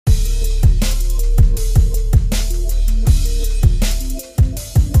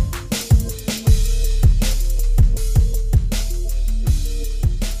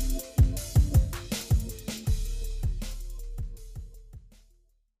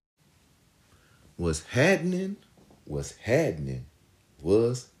What's happening? What's happening?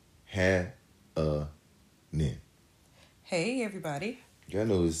 What's happening? Hey, everybody. Y'all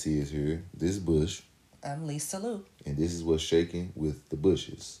know this is here. This is Bush. I'm Lisa Lou. And this is what's shaking with the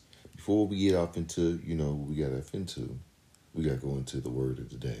bushes. Before we get off into, what we got to go into the word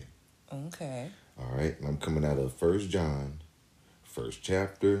of the day. Okay. All right. I'm coming out of 1 John, 1st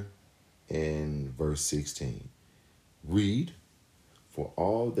chapter, and verse 16. Read, for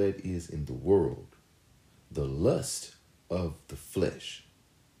all that is in the world, the lust of the flesh,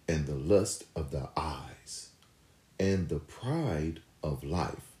 and the lust of the eyes, and the pride of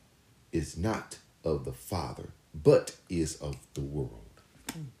life is not of the Father, but is of the world.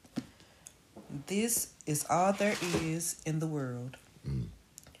 This is all there is in the world.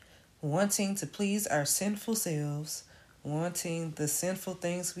 Wanting to please our sinful selves, wanting the sinful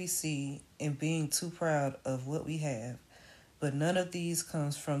things we see, and being too proud of what we have. But none of these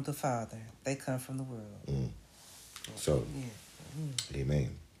comes from the Father. They come from the world. So,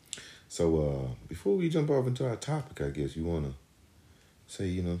 amen. So, before we jump off into our topic, I guess you want to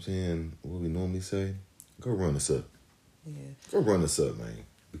say, what we normally say? Go run us up. Yeah. Go run us up, man.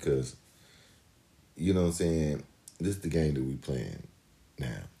 Because, this is the game that we playing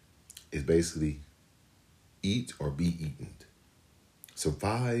now. It's basically eat or be eaten.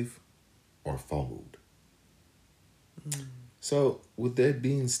 Survive or fold. So, with that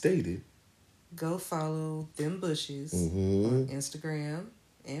being stated, go follow them bushes on Instagram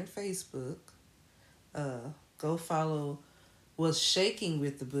and Facebook. Go follow What's Shaking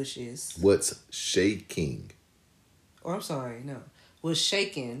with the Bushes. What's shaking? Or I'm sorry, no. What's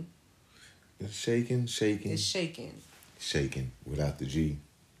Shaking. It's shaking. It's shaking. Shaking without the G.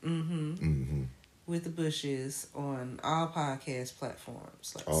 With the Bushes on all podcast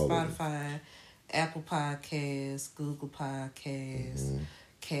platforms like all Spotify, Apple Podcasts, Google Podcasts,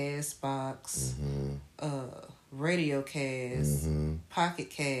 Castbox, Radio Cast, Pocket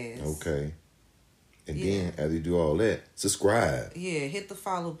Cast. Okay. And then after you do all that, subscribe. Yeah, hit the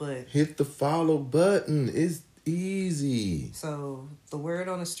follow button. Hit the follow button. It's easy. So the word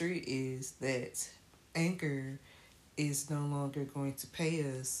on the street is that Anchor is no longer going to pay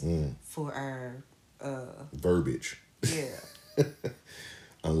us for our verbiage. Yeah.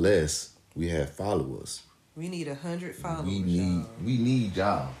 Unless we have followers. We need 100 followers. We need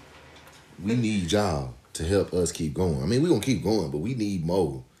y'all. We need y'all to help us keep going. I mean, we're going to keep going, but we need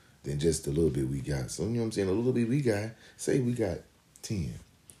more than just a little bit we got. So, you know what I'm saying? A little bit we got, say we got 10.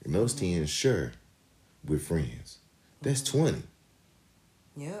 And those 10 share with friends. That's 20.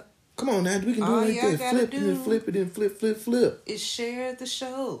 Yep. Come on now, we can do it like that. Flip it and flip it and flip. It's share the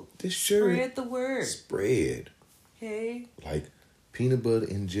show. Spread the word. Spread. Hey. Like peanut butter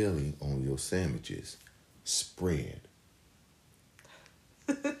and jelly on your sandwiches. Spread.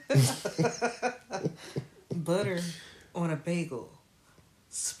 Butter on a bagel.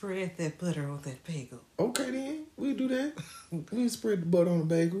 Spread that butter on that bagel. Okay then, we do that. We can spread the butter on the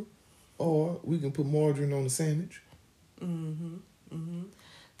bagel. Or we can put margarine on the sandwich.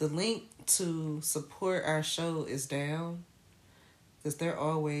 The link to support our show is down. Because there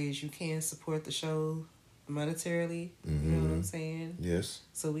are ways you can support the show monetarily. You know what I'm saying? Yes.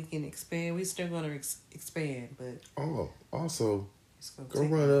 So we can expand. We're still going to expand, but... Oh, also, go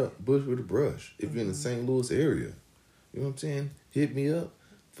run up Bush with a brush. If you're in the St. Louis area. You know what I'm saying? Hit me up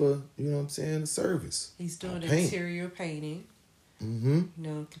for, the service. He's doing interior painting. You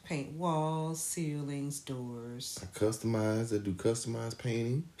can paint walls, ceilings, doors. I do customized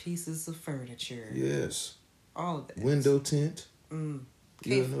painting. Pieces of furniture. Yes. All of that. Window tint. Can't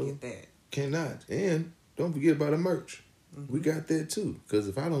forget that. Cannot. And don't forget about the merch. We got that too. Because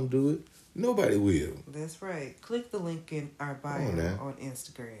if I don't do it, nobody will. That's right. Click the link in our bio on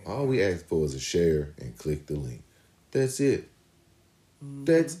Instagram. All we ask for is a share and click the link. That's it.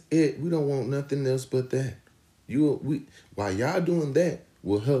 That's it. We don't want nothing else but that. While y'all doing that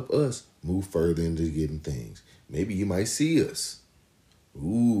will help us move further into getting things. Maybe you might see us.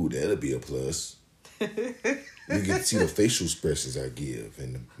 Ooh, that'll be a plus. You get to see the facial expressions I give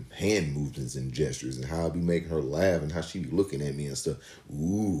and the hand movements and gestures and how I be making her laugh and how she be looking at me and stuff.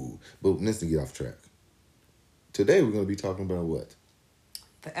 Ooh. But let's get off track. Today we're going to be talking about what?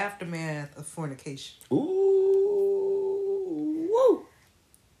 The aftermath of fornication. Ooh. Woo.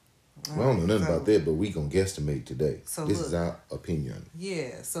 Well, I don't know nothing about that, but we going to guesstimate today. So this is our opinion.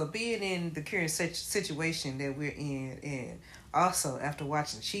 Yeah. So being in the current situation that we're in, and also after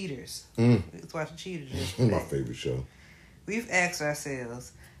watching Cheaters. We was watching Cheaters yesterday. My favorite show. We've asked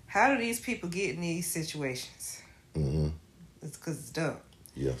ourselves, how do these people get in these situations? It's because it's dumb.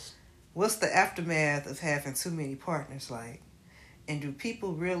 Yes. What's the aftermath of having too many partners like? And do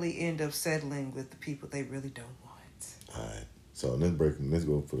people really end up settling with the people they really don't want? All right. So let's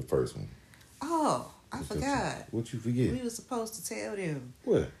go for the first one. Oh, I forgot. What you forget? We were supposed to tell them.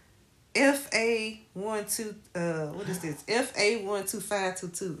 What? FA12 what is this?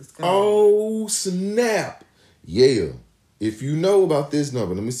 FA12522 is called. Oh, snap. Yeah. If you know about this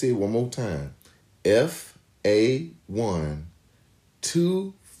number, let me say it one more time.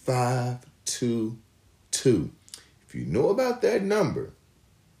 FA12522. If you know about that number,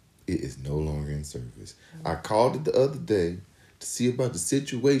 it is no longer in service. I called it the other day to see about the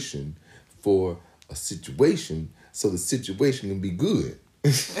situation for a situation so the situation can be good.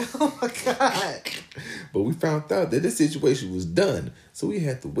 Oh my God. But we found out that this situation was done. So we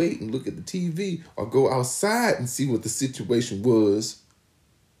had to wait and look at the TV or go outside and see what the situation was.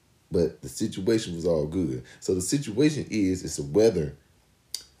 But the situation was all good. So the situation is, it's a weather,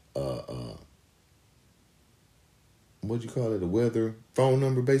 what'd you call it? A weather phone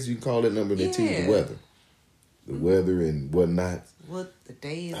number, basically. You can call that number and they tell you the weather. The weather and whatnot. What the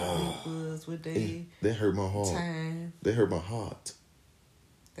day of the week was, what day. That hurt my heart. Time. That hurt my heart.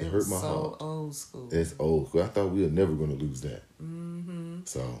 It hurt my heart. Old school. It's old school. I thought we were never going to lose that. Mm-hmm.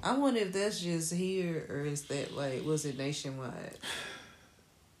 So I wonder if that's just here or is that like, was it nationwide?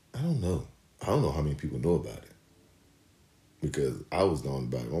 I don't know. I don't know how many people know about it. Because I was knowing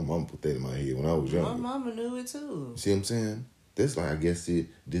about it. My mom put that in my head when I was younger. My mama knew it too. See what I'm saying? That's like, I guess it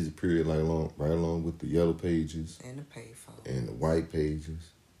disappeared right along with the yellow pages. And the payphones. And the white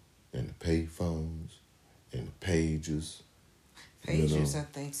pages. And the payphones. And the pages. Pagers, I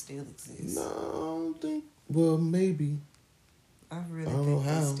think, still exist. No, I don't think. Well, maybe. I really think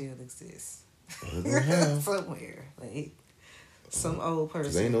they still exist. I don't know how. Somewhere. Like, some old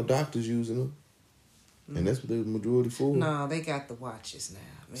person. Because ain't no doctors using them. And that's what they're the majority for. No, they got the watches now.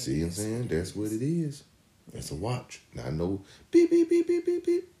 Maybe. See what I'm saying? That's what it is. It's a watch. Now I know beep, beep, beep, beep, beep,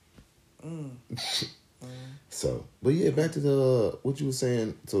 beep. So, but yeah, back to the, what you were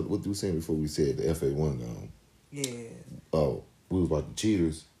saying. So what you were saying before we said the FA1 gone. Yeah. Oh, we was about the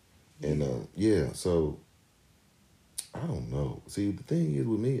cheaters. And so I don't know. See, the thing is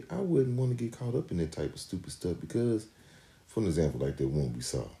with me, I wouldn't want to get caught up in that type of stupid stuff because, for an example, like that one we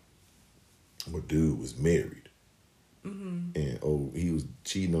saw, where dude was married. Mm-hmm. And he was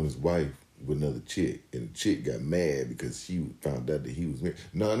cheating on his wife with another chick, and the chick got mad because she found out that he was married.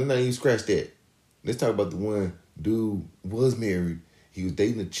 No, you scratch that. Let's talk about the one dude was married. He was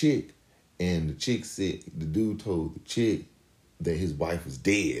dating a chick, and the chick said, the dude told the chick that his wife was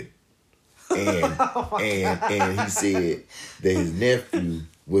dead. And and he said that his nephew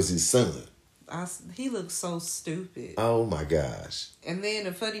was his son. He looks so stupid. Oh my gosh. And then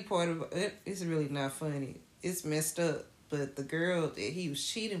the funny part of it, it's really not funny. It's messed up. But the girl that he was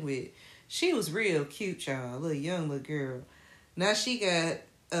cheating with, she was real cute, y'all. A young little girl. Now she got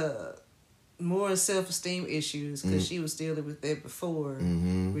more self-esteem issues because she was dealing with that before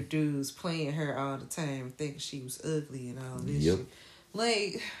with dudes playing her all the time, thinking she was ugly and all this shit.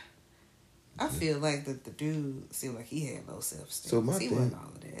 Like, I feel like that the dude seemed like he had low self-esteem. So he wasn't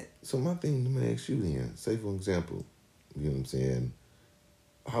all of that. So my thing, let me ask you then. Say, for example, you know what I'm saying?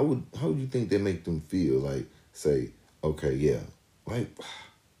 How would you think that make them feel? Like, say, okay, yeah. Like,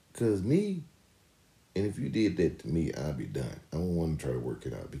 because me, and if you did that to me, I'd be done. I don't want to try to work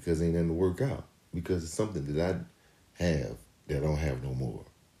it out because it ain't nothing to work out. Because it's something that I have that I don't have no more.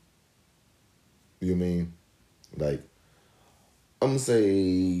 You know what I mean? Like, I'm going to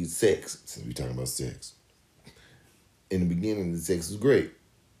say sex, since we're talking about sex. In the beginning, the sex was great.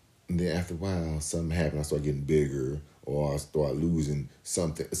 And then after a while, something happened. I started getting bigger or I started losing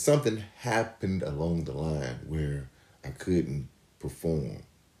something. Something happened along the line where I couldn't perform.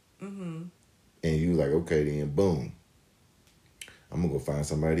 Mm-hmm. And you was like, okay, then boom. I'm going to go find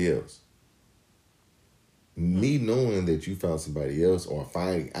somebody else. Me knowing that you found somebody else or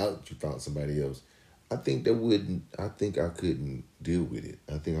finding out that you found somebody else, I think I couldn't deal with it.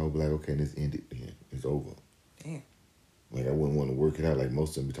 I think I would be like, okay, let's end it then. It's over. Damn. Like, I wouldn't want to work it out. Like,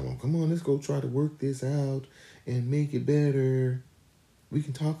 most of them be talking, come on, let's go try to work this out and make it better. We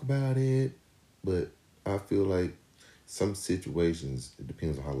can talk about it. But I feel like some situations, it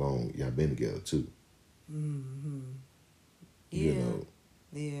depends on how long y'all been together, too. Mm-hmm. Yeah. You know?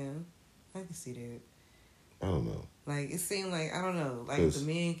 Yeah. I can see that. I don't know. Like, it seemed like, I don't know, like the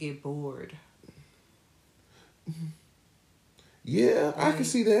men get bored. Yeah, I can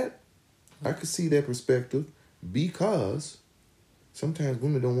see that. I can see that perspective because sometimes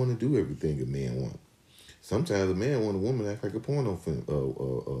women don't want to do everything a man wants. Sometimes a man want a woman to act like a porno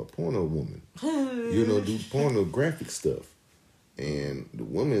woman. You know, do pornographic stuff. And the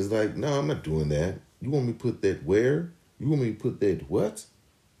woman is like, no, I'm not doing that. You want me to put that where? You want me to put that what?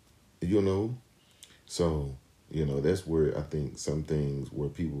 You know? So, that's where I think some things where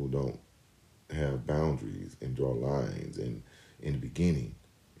people don't have boundaries and draw lines and in the beginning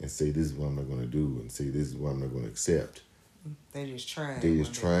and say this is what I'm not going to do and say this is what I'm not going to accept. They just trying. They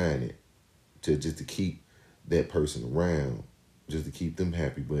just trying it to keep that person around, just to keep them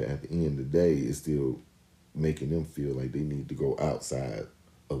happy. But at the end of the day, it's still making them feel like they need to go outside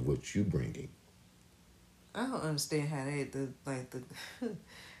of what you bringing. I don't understand how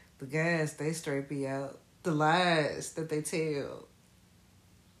the guys, they straight be out the lies that they tell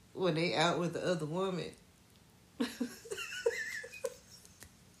when they out with the other woman.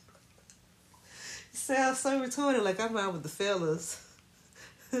 Sounds so retarded, like I'm out with the fellas.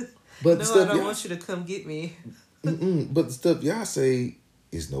 But no, I don't want you to come get me. But the stuff y'all say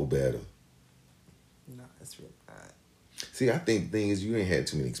is no better. No, it's really not. See, I think the thing is you ain't had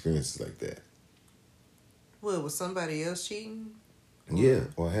too many experiences like that. What, was somebody else cheating? Yeah,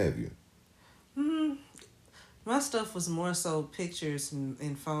 or have you? My stuff was more so pictures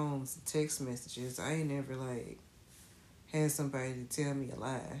and phones and text messages. I ain't never, had somebody to tell me a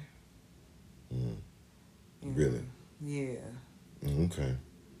lie. Really? Yeah. Okay.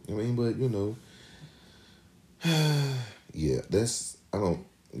 I mean, but, yeah,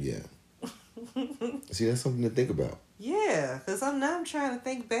 yeah. See, that's something to think about. Yeah, because I'm trying to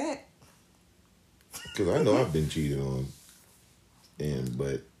think back. Because I know I've been cheated on.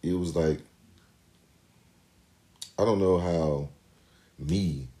 But it was like, I don't know how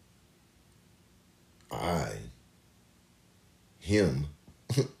him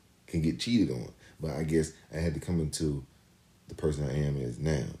can get cheated on. But I guess I had to come into the person I am as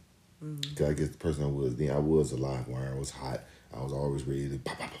now. Because I guess the person I was then, I was a live wire. I was hot. I was always ready to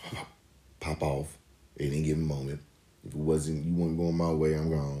pop off at any given moment. If you wasn't going my way, I'm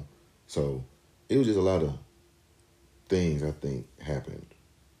gone. So it was just a lot of things I think happened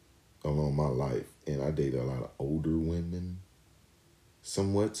along my life. And I dated a lot of older women,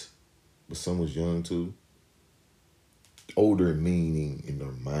 somewhat. But some was young too. Older meaning in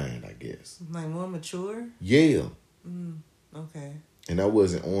their mind, I guess. Like more mature? Yeah. Okay. And I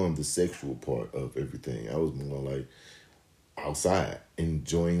wasn't on the sexual part of everything. I was more like outside,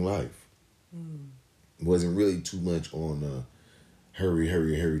 enjoying life. Wasn't really too much on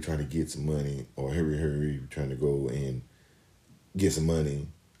hurry, trying to get some money, or hurry, trying to go and get some money.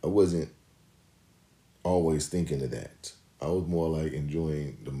 I wasn't always thinking of that. I was more like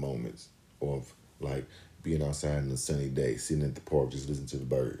enjoying the moments of like being outside on a sunny day, sitting at the park, just listening to the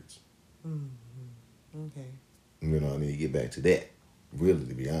birds. Okay. I need to get back to that, really,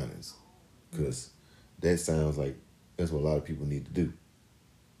 to be honest. Because that sounds like that's what a lot of people need to do.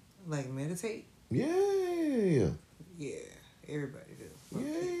 Like meditate? Yeah. Yeah, everybody do.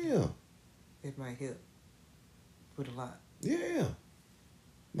 Yeah. It might help with a lot. Yeah.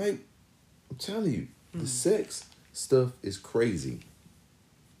 Like, I'm telling you, the sex stuff is crazy.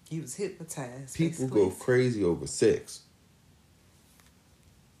 You was hypnotized. People basically. go crazy over sex.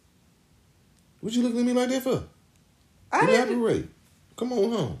 What you looking at me like that for? Elaborate. Come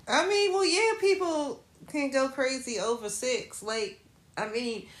on home. I mean, well, yeah, people can go crazy over sex. Like, I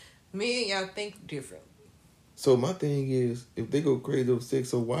mean, me and y'all think different. So my thing is, if they go crazy over sex,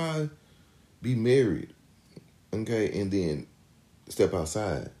 so why be married? Okay, and then step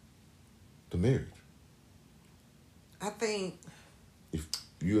outside the marriage. I think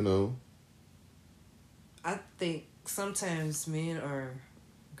I think sometimes men are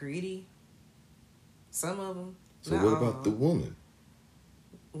greedy. Some of them. So what about the woman?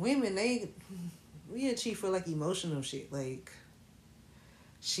 Women, we cheat for like emotional shit. Like,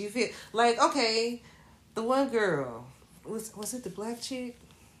 she feel like, okay, the one girl was it the black chick?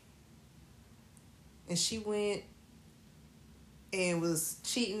 And she went and was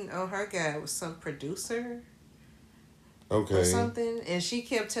cheating on her guy with some producer. Okay. Or something, and she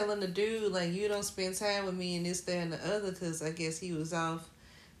kept telling the dude, like, you don't spend time with me and this, that, and the other, because I guess he was off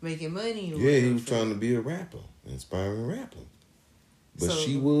making money. Yeah, he was trying to be a rapper, inspiring rapper. But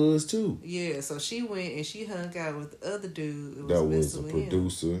she was too. Yeah, so she went and she hung out with the other dude. That was a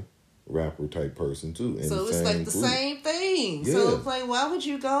producer, rapper type person too. So it's like the same thing. Yeah. So it's like, why would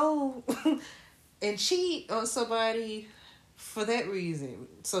you go and cheat on somebody for that reason?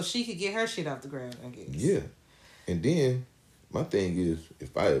 So she could get her shit off the ground, I guess. Yeah. And then, my thing is,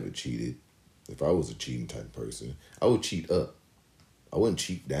 if I ever cheated, if I was a cheating type of person, I would cheat up. I wouldn't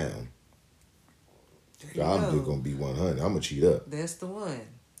cheat down. So I'm just going to be 100. I'm going to cheat up. That's the one.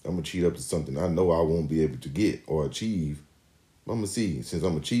 I'm going to cheat up to something I know I won't be able to get or achieve. I'm going to see. Since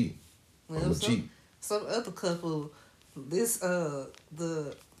I'm going to cheat, I'm going to cheat. Some other couple, the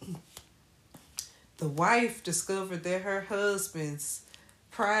the wife discovered that her husband's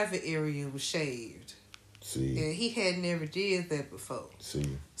private area was shaved. See. And he had never did that before.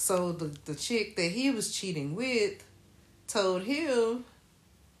 See. So the chick that he was cheating with told him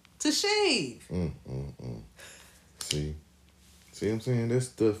to shave. See what I'm saying? That's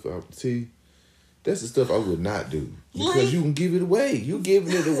stuff. That's the stuff I would not do. Because you can give it away. You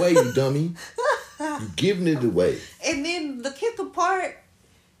giving it away, you dummy. You giving it away. And then the kicker part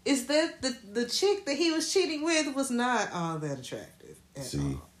is that the chick that he was cheating with was not all that attractive at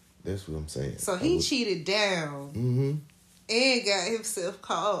all. That's what I'm saying. So he cheated down and got himself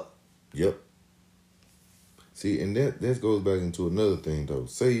caught. Yep. See, and that goes back into another thing, though.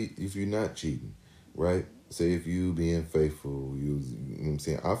 Say if you're not cheating, right? Say if you being faithful, you know what I'm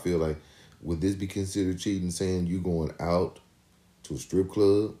saying? I feel like, would this be considered cheating, saying you going out to a strip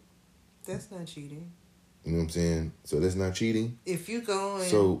club? That's not cheating. You know what I'm saying? So that's not cheating? If you going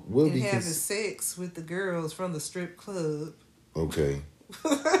and having sex with the girls from the strip club. Okay.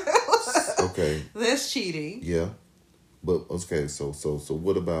 Okay. That's cheating. Yeah. But, okay, so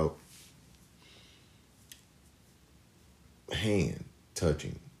what about hand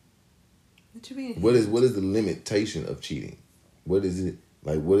touching? What you mean? What is the limitation of cheating? What is it,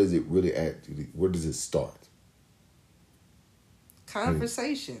 like, what is it really actually, where does it start?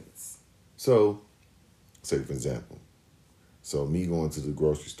 Conversations. So, say for example, so me going to the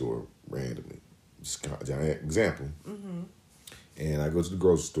grocery store randomly, just example, and I go to the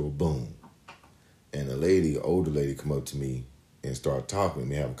grocery store, boom, and older lady come up to me and start talking,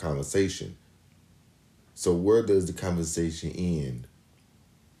 and they have a conversation. So where does the conversation end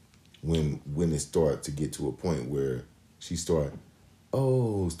when it starts to get to a point where she start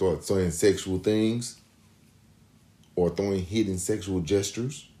saying sexual things or throwing hidden sexual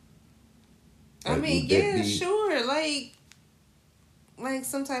gestures? I mean, yeah, sure. Like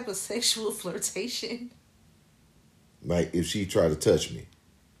some type of sexual flirtation. Like if she tried to touch me.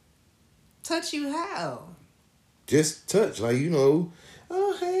 Touch you how? Just touch, like, oh,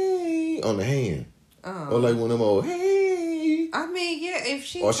 hey, on the hand. Or like one of them old, hey. I mean, yeah, if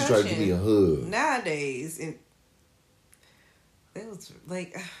she or she tried to give me a hug. Nowadays, that was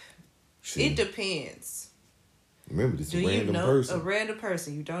like, it depends. Remember, this is a random person. A random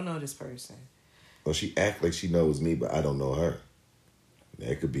person. You don't know this person. Or she act like she knows me, but I don't know her.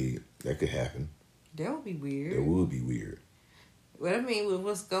 That could happen. That would be weird. That would be weird. But I mean, with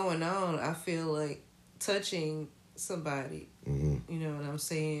what's going on, I feel like touching somebody, you know what I'm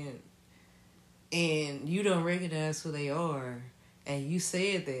saying? And you don't recognize who they are, and you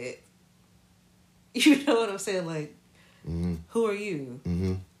said that, you know what I'm saying? Like, who are you?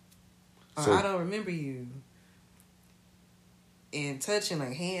 Or I don't remember you. And touching,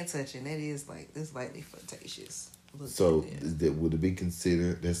 like hand touching, that's lightly flirtatious. So would it be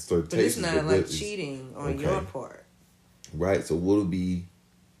considered that's flirtation? But it's not like cheating on your part. Right. So would it be,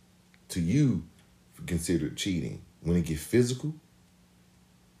 to you, considered cheating when it gets physical?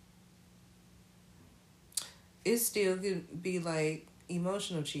 It still could be like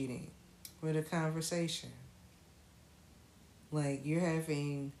emotional cheating with a conversation. Like you're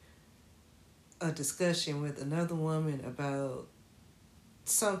having a discussion with another woman about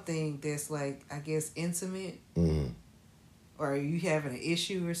something that's like, I guess, intimate. Or you having an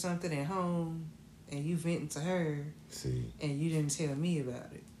issue or something at home and you venting to her. See. And you didn't tell me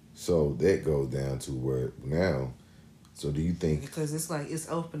about it. So that goes down to where now, so do you think... Because it's like it's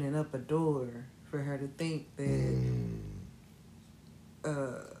opening up a door for her to think that...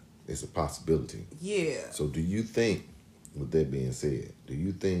 it's a possibility. Yeah. So do you think, with that being said, do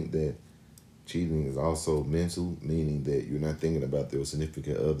you think that cheating is also mental, meaning that you're not thinking about their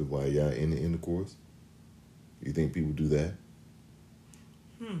significant other while y'all in the intercourse? You think people do that?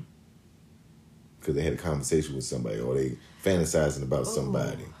 Because they had a conversation with somebody, or they fantasizing about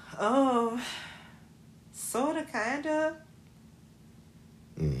somebody. Sorta, kinda.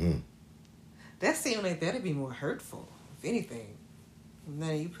 That seems like that'd be more hurtful, if anything.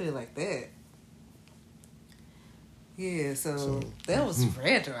 Now you put it like that. Yeah, so that was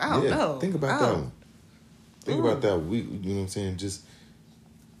random. I don't know. Think about that one. Think about that. You know what I'm saying? Just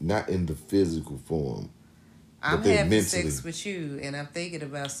not in the physical form. I'm having sex with you, and I'm thinking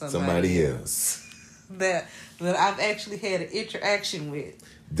about somebody else that I've actually had an interaction with.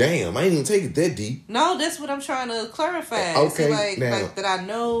 Damn, I ain't even take it that deep. No, that's what I'm trying to clarify. Okay, so like that I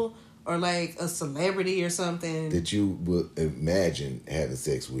know, or like a celebrity or something that you would imagine having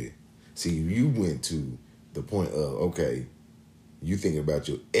sex with. See, you went to the point of, you thinking about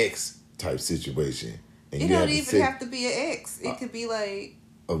your ex type situation. And it don't even have to be an ex. It could be like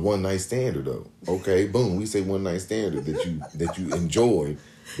a one night standard though. Okay, boom. We say one night standard that you enjoyed,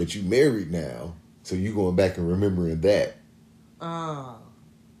 but you married now. So you going back and remembering that. Oh.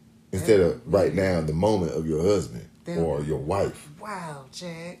 Instead of right now, the moment of your husband or your wife. Wow,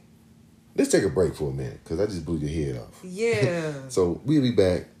 Jack. Let's take a break for a minute because I just blew your head off. Yeah. So we'll be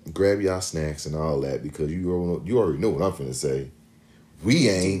back. Grab y'all snacks and all that because you already know what I'm finna say. We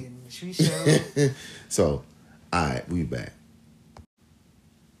ain't. We sure. So, all right, we back.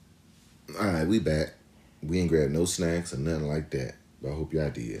 All right, we back. We ain't grabbed no snacks or nothing like that. But I hope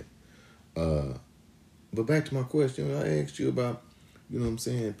y'all did. But back to my question, I asked you about, you know what I'm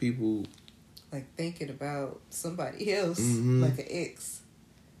saying, people like thinking about somebody else, mm-hmm. like an ex.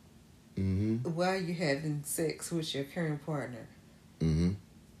 Mm-hmm. While you're having sex with your current partner. Mm-hmm.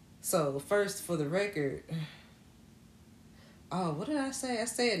 So first, for the record, what did I say? I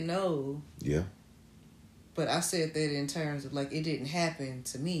said no. Yeah. But I said that in terms of like it didn't happen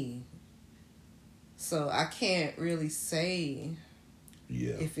to me. So I can't really say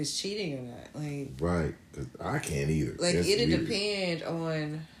if it's cheating or not. Like right, because I can't either. Like it'll depend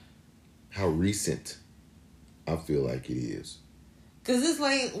on how recent I feel like it is. Because it's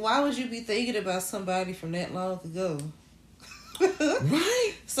like, why would you be thinking about somebody from that long ago?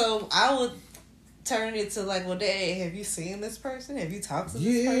 Right. So I would turn it to like, well, Dad, have you seen this person? Have you talked to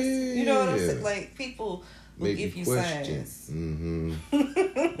this person? You know what I'm saying? Like, people will give you signs. Mm-hmm.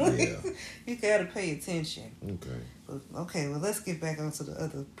 Like, you gotta pay attention. Okay. Well, let's get back onto the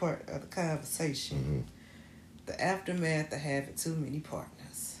other part of the conversation. Mm-hmm. The aftermath of having too many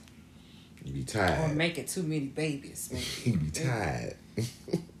partners. You be tired. Or making too many babies. You be tired.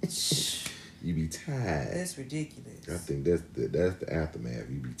 You be tired. That's ridiculous. I think that's the aftermath.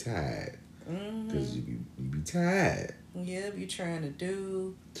 You be tired. Because you be tired. Yeah, you trying to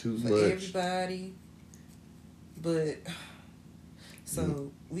do too for much. Everybody. But,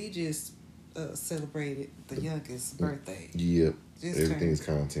 so we just celebrated the youngest birthday. Yep. Everything's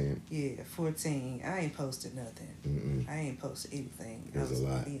content. Yeah, 14. I ain't posted nothing. Mm-mm. I ain't posted anything. It was a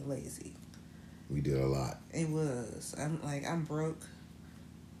lot. Being lazy. We did a lot. It was. I'm broke,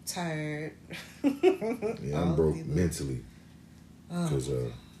 tired. Yeah, I'm broke mentally. Because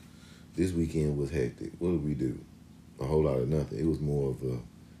this weekend was hectic. What did we do? A whole lot of nothing. It was more of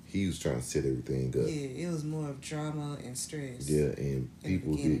he was trying to set everything up. Yeah, it was more of drama and stress. Yeah, and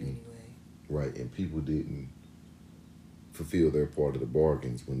people didn't. Anyway. Right, and people didn't fulfill their part of the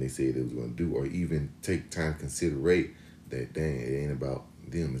bargains when they said they was going to do, or even take time to consider that, dang, it ain't about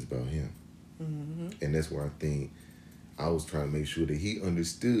them, it's about him. Mm-hmm. And that's where I think I was trying to make sure that he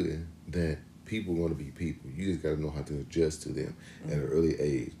understood that people are going to be people. You just got to know how to adjust to them at an early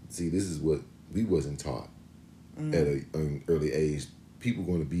age. See, this is what we wasn't taught at an early age. People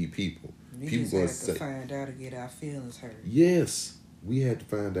going to be people. People just have to find out to get our feelings hurt. Yes, we had to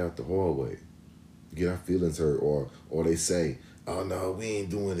find out the hard way. Get our feelings hurt, or they say, oh no, we ain't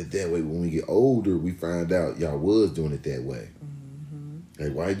doing it that way. When we get older, we find out y'all was doing it that way. Mm-hmm.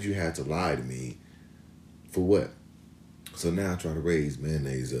 Like, why did you have to lie to me? For what? So now I try to raise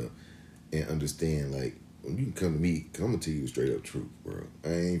mayonnaise up and understand, like, when you can come to me, I'm gonna tell you the straight up truth, bro. I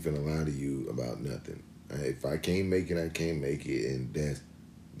ain't finna lie to you about nothing. If I can't make it, I can't make it, and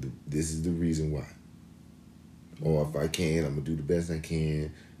this is the reason why. Or if I can, I'm gonna do the best I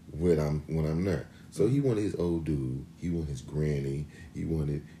can when I'm there. So he wanted his old dude. He wanted his granny. He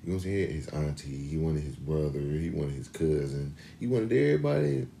wanted, you know what I'm saying, his auntie. He wanted his brother. He wanted his cousin. He wanted everybody,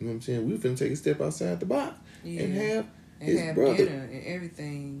 you know what I'm saying? We were finna take a step outside the box and have his brother. Dinner and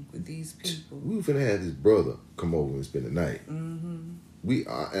everything with these people. We were finna have his brother come over and spend the night. Mm-hmm.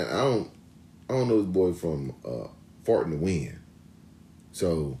 I don't know this boy from farting the wind.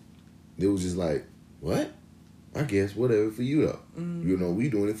 So it was just like, what? I guess whatever for you though. Mm-hmm. You know, we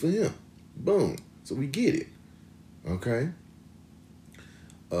doing it for him. Boom. So we get it. Okay?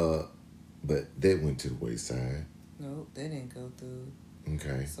 But that went to the wayside. Nope, that didn't go through.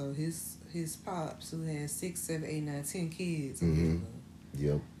 Okay. So his pops, who had 6, 7, 8, 9, 10 kids,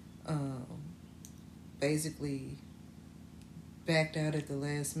 yep. Basically backed out at the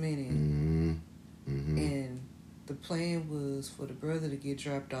last minute. Mm-hmm. Mm-hmm. And the plan was for the brother to get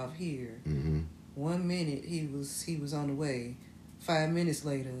dropped off here. Mm-hmm. 1 minute he was on the way. 5 minutes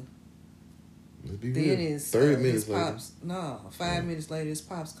later. Then his 30 minutes pops, later. 5 minutes later, his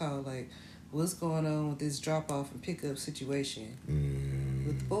pops called like, what's going on with this drop-off and pick-up situation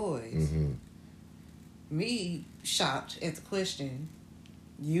with the boys? Mm-hmm. Me, shocked at the question,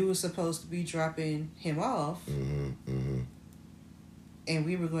 you were supposed to be dropping him off, and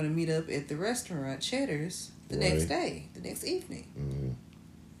we were going to meet up at the restaurant, Cheddar's, the next day, the next evening. Mm-hmm.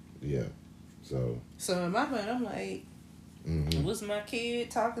 Yeah. So in my mind, I'm like, was my kid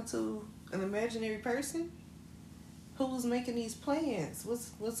talking to an imaginary person? Who's making these plans?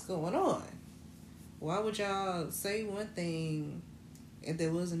 What's going on? Why would y'all say one thing if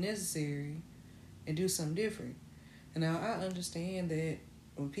that wasn't necessary and do something different? And now I understand that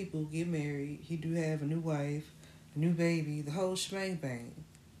when people get married, he do have a new wife, a new baby, the whole shebang bang.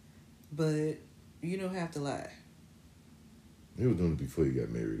 But you don't have to lie. He was doing it before he got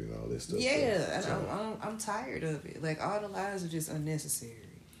married and all that stuff. Yeah, so. I'm tired of it. Like, all the lies are just unnecessary.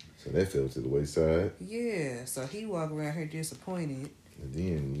 So that fell to the wayside. Yeah, so he walk around here disappointed. And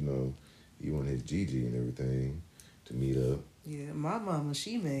then, you know, he wanted his Gigi and everything to meet up. Yeah, my mama,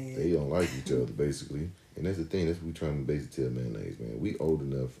 she mad. They don't like each other, basically. And that's the thing. That's what we're trying to basically tell mayonnaise, man. We old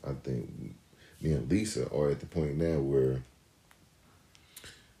enough, I think, me and Lisa are at the point now where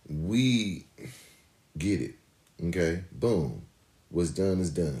we get it. Okay? Boom. What's done is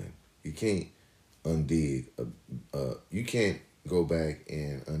done. You can't undig. You can't go back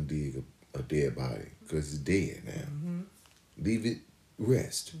and undig a dead body because it's dead now. Mm-hmm. Leave it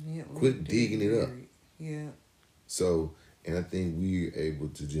rest. Yeah, quit digging it up. Yeah. So, and I think we're able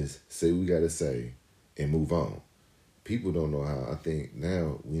to just say what we got to say and move on. People don't know how. I think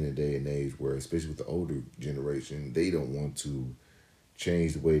now we're in a day and age where, especially with the older generation, they don't want to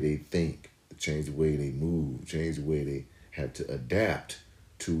change the way they think, change the way they move, change the way they have to adapt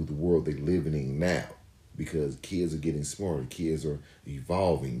to the world they're living in now. Because kids are getting smarter, kids are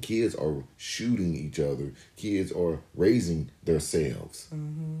evolving, kids are shooting each other, kids are raising themselves.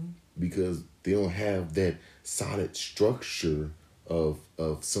 Mm-hmm. Because they don't have that solid structure of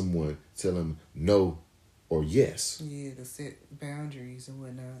someone telling them no or yes. Yeah, to set boundaries and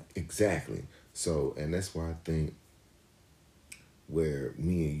whatnot. Exactly. So, and that's why I think where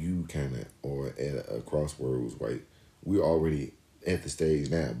me and you kind of are at a crossroads, right? We're already at the stage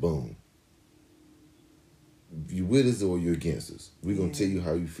now, boom. You with us or you're against us. We're going to tell you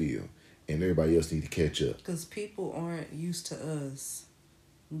how you feel. And everybody else need to catch up. Because people aren't used to us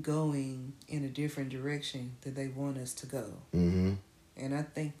going in a different direction that they want us to go. Mm-hmm. And I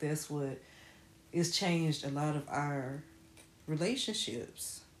think that's what has changed a lot of our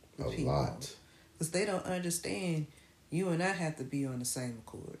relationships with people. A lot. Because they don't understand you and I have to be on the same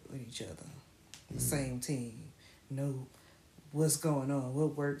accord with each other. The same team. Know what's going on,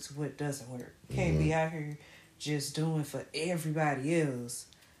 what works, what doesn't work. Can't be out here just doing for everybody else,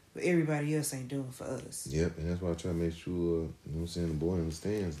 but everybody else ain't doing for us. Yep, and that's why I try to make sure, you know what I'm saying, the boy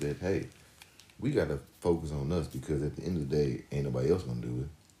understands that, hey, we got to focus on us because at the end of the day, ain't nobody else going to do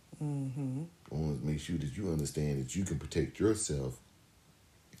it. Mm-hmm. I want to make sure that you understand that you can protect yourself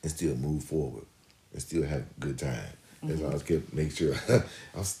and still move forward and still have a good time. That's why I kept make sure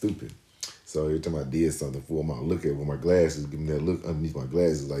I'm stupid. So every time I did something for him, I look at it with my glasses, give him that look underneath my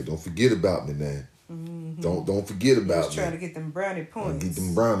glasses, like, don't forget about me, man. Mm-hmm. Don't forget about me. Trying to get them brownie points. Get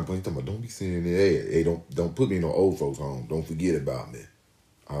them brownie points. Talking about, don't be sitting there. Hey, don't put me in no old folks' home. Don't forget about me.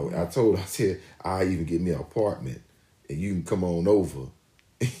 I said, I even get me an apartment, and you can come on over,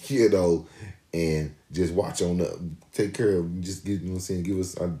 you know, and just watch on up, take care of, just get, you know what I'm saying, give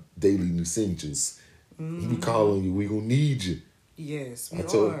us our daily essentials. Mm-hmm. We call on you. We gonna need you. Yes, I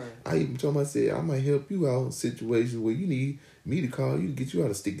even told him, I said, I might help you out in situations where you need me to call you to get you out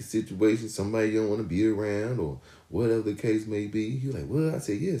of sticky situations, somebody you don't want to be around or whatever the case may be. He was like, well, I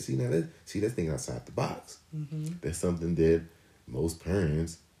said, yeah, that's thinking outside the box. Mm-hmm. That's something that most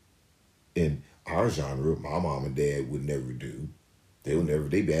parents in our genre, my mom and dad would never do.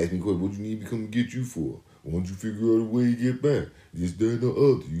 They'd be asking me, what you need me to come get you for? Why don't you figure out a way to get back? Just that and the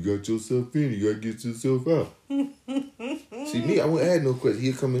other. You got yourself in, you got to get yourself out. See, me, I wouldn't add no question.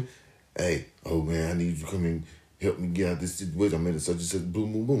 He'll come in, hey, oh man, I need you to come and help me get out of this situation. I'm in such and such,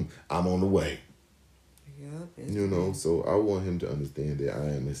 boom, boom, boom. I'm on the way. Yep. You know, so I want him to understand that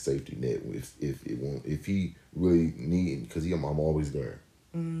I am his safety net if he really need, because I'm always there.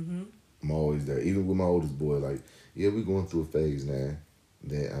 Mm-hmm. I'm always there. Even with my oldest boy, like, yeah, we're going through a phase now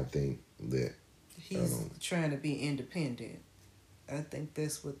that I think that he's trying to be independent. I think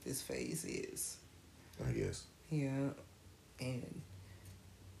that's what this phase is. I guess. Yeah. And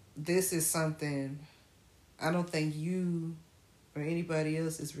this is something I don't think you or anybody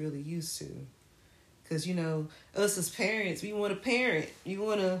else is really used to. Because, you know, us as parents, we want to parent. You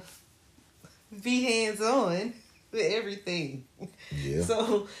want to be hands-on with everything. Yeah.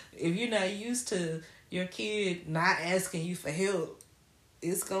 So if you're not used to your kid not asking you for help,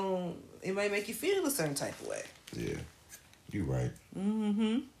 it might make you feel a certain type of way. Yeah. You're right.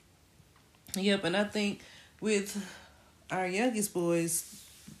 Mm-hmm. Yep, and I think with our youngest boy's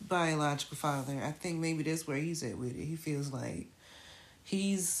biological father, I think maybe that's where he's at with it. He feels like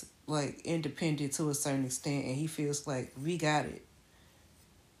he's like independent to a certain extent, and he feels like we got it.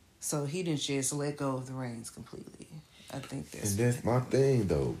 So he didn't just let go of the reins completely. I think that's... And that's my thing,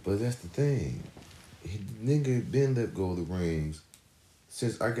 though. But that's the thing. Nigga been let go of the rings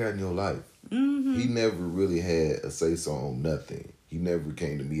since I got in your life. Mm-hmm. He never really had a say-so on nothing. He never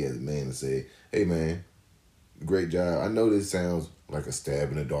came to me as a man and said, hey, man, great job. I know this sounds like a stab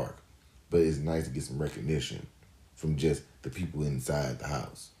in the dark, but it's nice to get some recognition from just the people inside the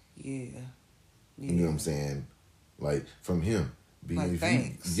house. Yeah. You know what I'm saying? Like, from him. Like,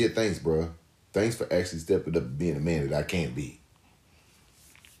 thanks. Thanks, bro. Thanks for actually stepping up and being a man that I can't be.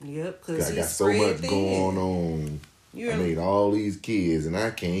 Yep, because I got so much going on. I made all these kids, and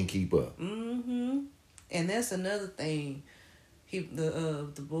I can't keep up. Mm-hmm. And that's another thing.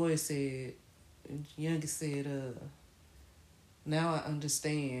 The boy said, youngest said, now I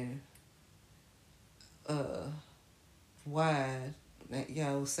understand why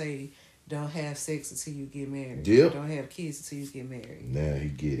y'all say don't have sex until you get married. Yep. Don't have kids until you get married. Now he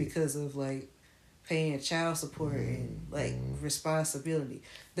get it. Because of like paying child support and like responsibility.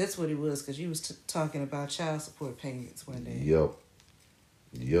 That's what it was, because you was talking about child support payments one day.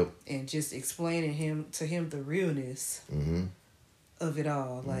 Yep. And just explaining to him the realness of it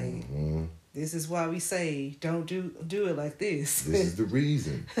all. Like, this is why we say don't do it like this. This is the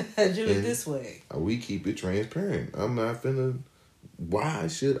reason. Do it this way. We keep it transparent. I'm not finna. Why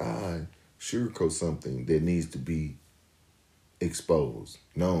should I sugarcoat something that needs to be exposed,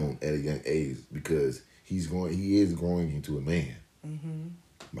 known at a young age? Because he is growing into a man.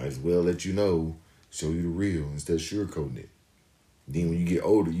 Might as well let you know, show you the real instead of sugarcoating it. Then when you get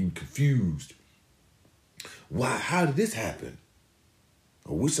older, you confused. Why? How did this happen?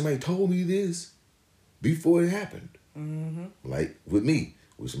 I wish somebody told me this before it happened. Like with me,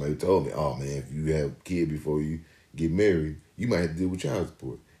 wish somebody told me, oh man, if you have a kid before you get married, you might have to deal with child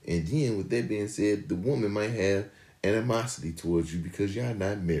support. And then with that being said, the woman might have animosity towards you because y'all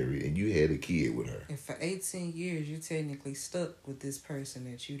not married and you had a kid with her. And for 18 years, you technically stuck with this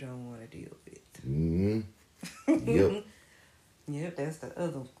person that you don't want to deal with. Yep. Yep, that's the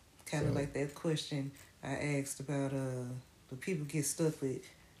other kind of like that question I asked about the people get stuck with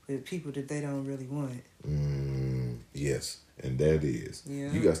people that they don't really want. Yes, and that is.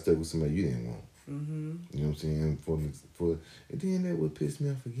 Yeah. You got stuck with somebody you didn't want. You know what I'm saying? And then that would piss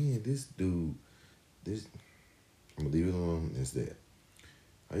me off again. This dude, I'm gonna leave it alone. It's that.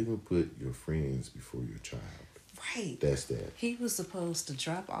 How you gonna put your friends before your child? Right. That's that. He was supposed to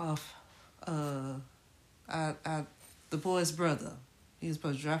drop off the boy's brother. He was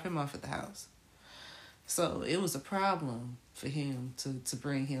supposed to drop him off at the house. So it was a problem for him to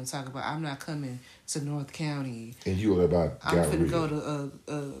bring him, talk about, I'm not coming to North County. And you were about I'm finna go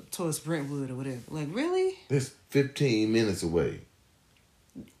to towards Brentwood or whatever. Like, really? It's 15 minutes away.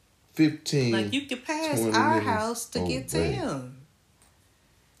 15. Like, you could pass our house to get to him.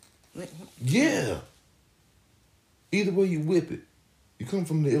 Yeah. Either way you whip it. You come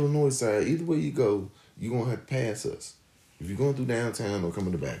from the Illinois side, either way you go, you're going to have to pass us. If you're going through downtown or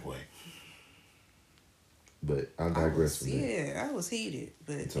coming the back way. But I digress from that. Yeah, I was heated.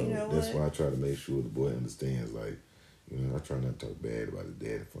 But so you know that's what? why I try to make sure the boy understands, like, you know, I try not to talk bad about his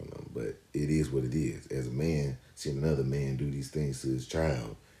dad in front of him. But it is what it is. As a man, seeing another man do these things to his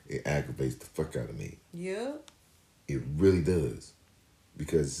child, it aggravates the fuck out of me. Yeah. It really does.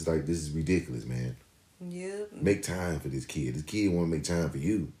 Because it's like, this is ridiculous, man. Yeah. Make time for this kid. This kid want to make time for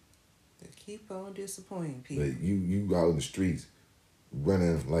you. They keep on disappointing people. But you out in the streets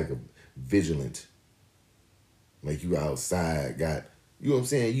running like a vigilant. Like you outside, you know what I'm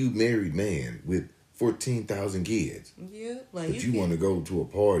saying? You married man with 14,000 kids. Yeah. Like, but you want to go to a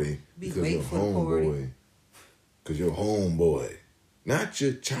party because your homeboy. Because your homeboy. Not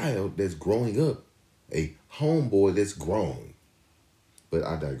your child that's growing up. A homeboy that's grown. But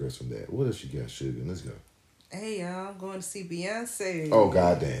I digress from that. What else you got, Sugar? Let's go. Hey, y'all, I'm going to see Beyonce. Oh,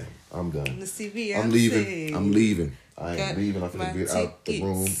 goddamn. I'm done. To see Beyonce. I'm leaving. I am leaving. I'm going to get out the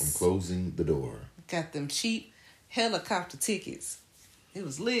room. tickets. I'm closing the door. Got them cheap helicopter tickets. It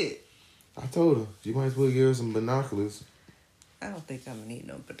was lit. I told her, you might as well give her some binoculars. I don't think I'm going to need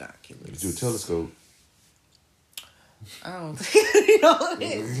no binoculars. Get you a telescope. I don't think, you know,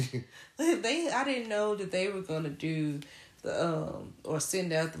 I didn't know that they were going to do or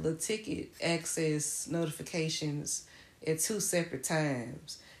send out the little ticket access notifications at 2 separate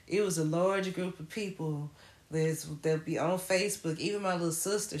times. It was a large group of people that'll be on Facebook. Even my little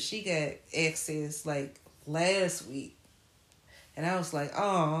sister, she got access like last week. And I was like,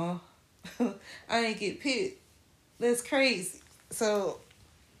 oh, I didn't get picked. That's crazy. So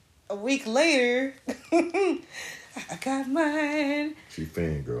a week later, I got mine. She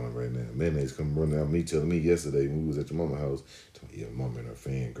fangirling right now. Mayonnaise come running out me telling me yesterday when we was at your mama's house. Yeah, mama and her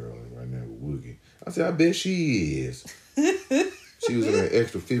fangirling right now with Woogie. I said, I bet she is. She She was in an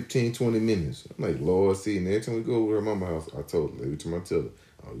extra 15, 20 minutes. I'm like, Lord, see, and every time we go over to her mama's house, I told her, every time I tell her,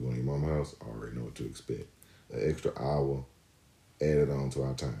 oh, you going to your mama's house? I already know what to expect. An extra hour added on to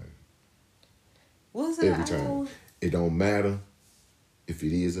our time. Was it every time? It don't matter if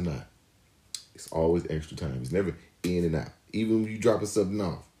it is or not. It's always extra time. It's never in and out. Even when you dropping something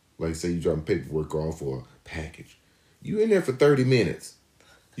off, like say you dropping paperwork off or a package, you in there for 30 minutes.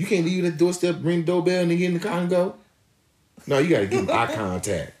 You can't leave the doorstep, ring the doorbell, and then get in the car and go. No, you got to give them eye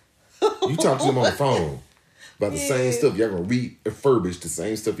contact. You talk to them on the phone about the same stuff. Y'all going to refurbish the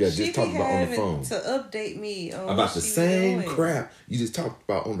same stuff y'all just talked about on the phone. To update me on about the same crap you just talked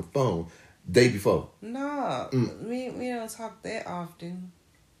about on the phone day before. No, we don't talk that often.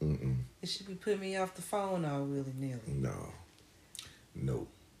 It should be putting me off the phone all willy-nilly. No.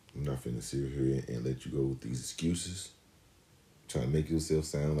 I'm not finna sit here and let you go with these excuses. Trying to make yourself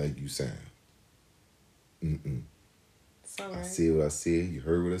sound like you sound. It's all right. I said what I said. You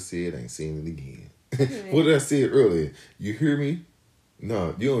heard what I said. I ain't saying it again. What did I say earlier? You hear me?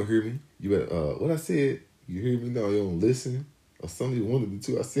 No, you don't hear me. You better, what I said? You hear me? No, you don't listen. Or something, one of the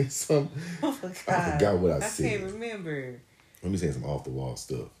two. I said something. Oh, my God. I forgot what I said. I can't remember. Let me say some off the wall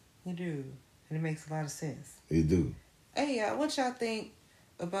stuff. You do. And it makes a lot of sense. You do. Hey, what y'all think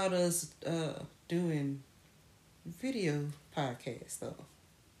about us doing video podcasts, though?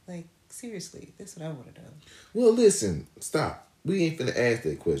 Like, seriously, that's what I want to know. Well, listen, stop. We ain't finna ask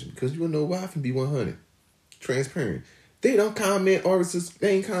that question because you wanna know why I can be 100. Transparent. They don't comment or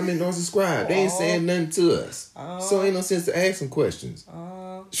they ain't comment or subscribe. They ain't saying nothing to us. So ain't no sense to ask them questions.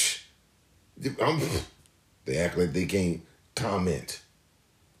 They act like they can't comment.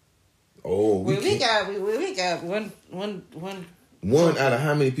 Oh, we got one. One out of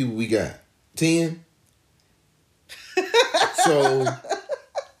how many people we got? 10. So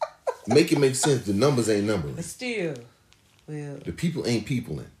make it make sense. The numbers ain't numbering. But still, well, the people ain't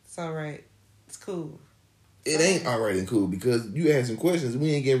peopling. It's all right. It's cool. It ain't all right and cool because you asking questions,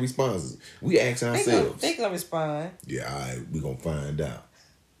 we ain't getting responses. We asking ourselves. They gonna respond. Yeah, all right, we gonna find out.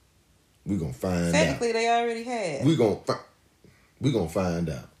 We gonna find out. Technically, they already had. We gonna find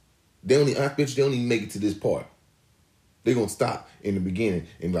out. I bet you they don't even make it to this part. They gonna stop in the beginning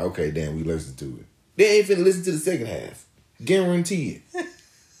and be like, okay, damn, we listened to it. They ain't finna listen to the second half. Guarantee it.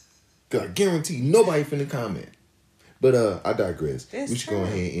 Cause I guarantee nobody finna comment. But I digress. We should go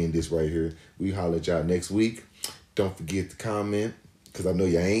ahead and end this right here. We holler at y'all next week. Don't forget to comment, because I know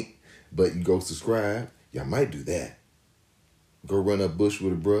y'all ain't. But you go subscribe. Y'all might do that. Go run up bush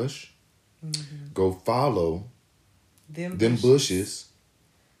with a brush. Go follow them bushes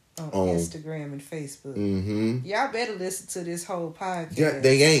on Instagram and Facebook. Y'all better listen to this whole podcast. Yeah,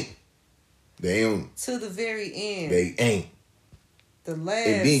 they ain't. They ain't. To the very end. They ain't. The last.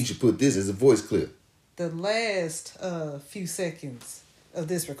 And then you should put this as a voice clip. The last few seconds of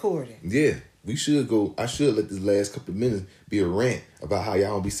this recording. Yeah, we should go. I should let this last couple of minutes be a rant about how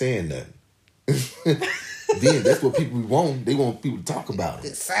y'all don't be saying nothing. Then that's what people want. They want people to talk about it.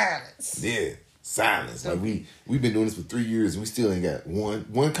 The silence. Yeah, silence. Like we've been doing this for 3 years and we still ain't got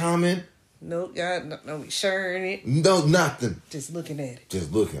one comment. Nope, y'all no we sharing it. No, nothing. Just looking at it.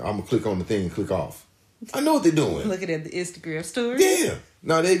 Just looking. I'm gonna click on the thing and click off. I know what they're doing. Looking at the Instagram story. Yeah.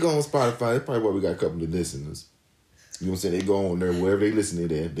 Now they go on Spotify. That's probably why we got a couple of listeners. You know what I'm saying? They go on there, wherever they listen to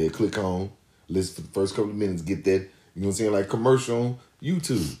that, they click on, listen for the first couple of minutes, get that, you know what I'm saying, like commercial on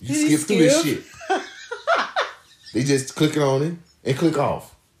YouTube. You skip through this shit. They just click on it and click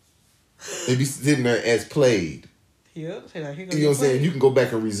off. They be sitting there as played. Yep. You know what I'm saying? You can go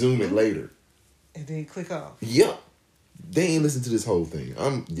back and resume it later. And then click off. Yep. They ain't listen to this whole thing.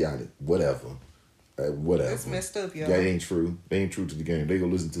 Whatever. Whatever. That's messed up, y'all. That ain't true. They ain't true to the game. They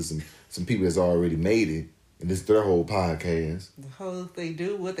gonna listen to some people that's already made it, and this is their whole podcast. The whole they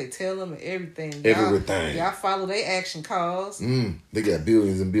do, what they tell them, and everything. Everything. Y'all follow their action calls. They got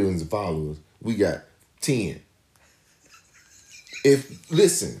billions and billions of followers. We got 10.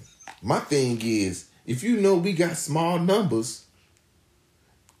 Listen, my thing is, if you know we got small numbers,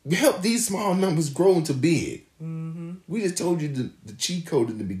 help these small numbers grow into big. We just told you the cheat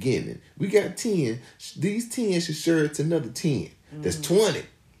code in the beginning. We got 10. These 10 should share it to another 10. That's 20.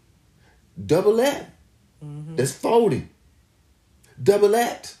 Double that. That's 40. Double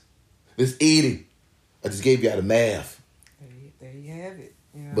that. That's 80. I just gave y'all the math. There you have it.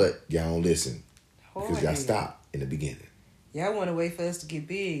 Yeah. But y'all don't listen. Because y'all stop in the beginning. Y'all want to wait for us to get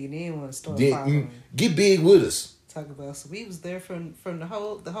big and then want to start following. Get big with us. Talk about, so we was there from the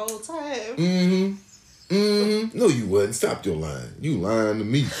whole time. No, you wasn't. Stop your lying. You lying to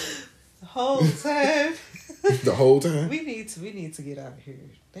me. The whole time. The whole time? We need to get out of here.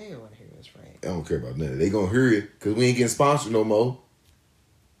 They don't want to hear us, right? I don't care about nothing. They gonna hear it because we ain't getting sponsored no more.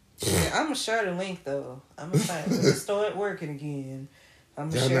 Yeah, I'm gonna share the link though. I'm gonna start working again. I'm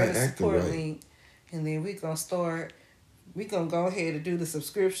gonna share the support link, and then we gonna start. We gonna go ahead and do the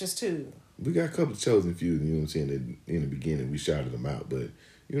subscriptions too. We got a couple of chosen few. You know what I'm saying? That in the beginning we shouted them out, but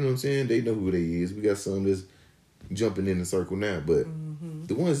you know what I'm saying? They know who they is. We got some that's jumping in the circle now, but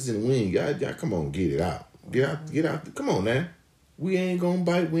the ones that's in the wing, y'all come on, get it out. Get out. Come on now. We ain't gonna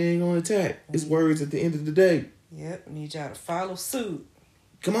bite. We ain't gonna attack. It's words at the end of the day. Yep. We need y'all to follow suit.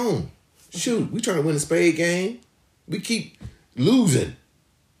 Come on. Shoot. We trying to win a spade game. We keep losing.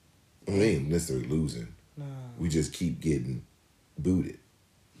 We ain't necessarily losing. No. We just keep getting booted.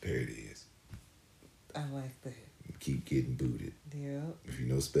 There it is. I like that. We keep getting booted. Yep. If you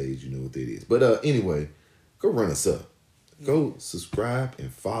know spades, you know what that is. But anyway, go run us up. Yeah. Go subscribe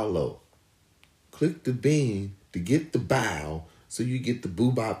and follow. Click the bean to get the bow so you get the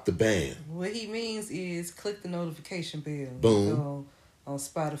boo-bop the bam. What he means is click the notification bell. Boom. On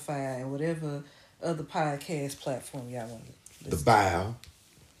Spotify and whatever other podcast platform y'all want to listen the bow.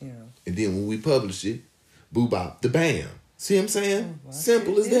 You know. And then when we publish it, boo-bop the bam. See what I'm saying?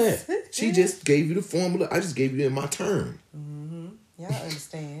 Simple as that. She just gave you the formula. I just gave you in my turn. Mm-hmm. Y'all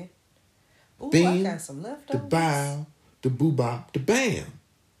understand. Ooh, Bean, I got some leftovers. the bow, the boo-bop, the bam.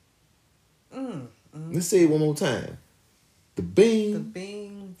 Let's say it one more time. The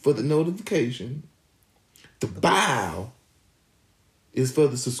bean for the notification. The bow is for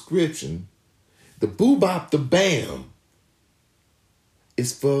the subscription. The boo-bop, the bam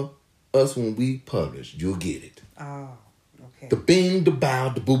is for us when we publish. You'll get it. Oh, okay. The bing, the bow,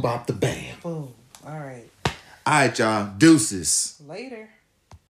 the boo-bop, the bam. Boom. All right. All right, y'all. Deuces. Later.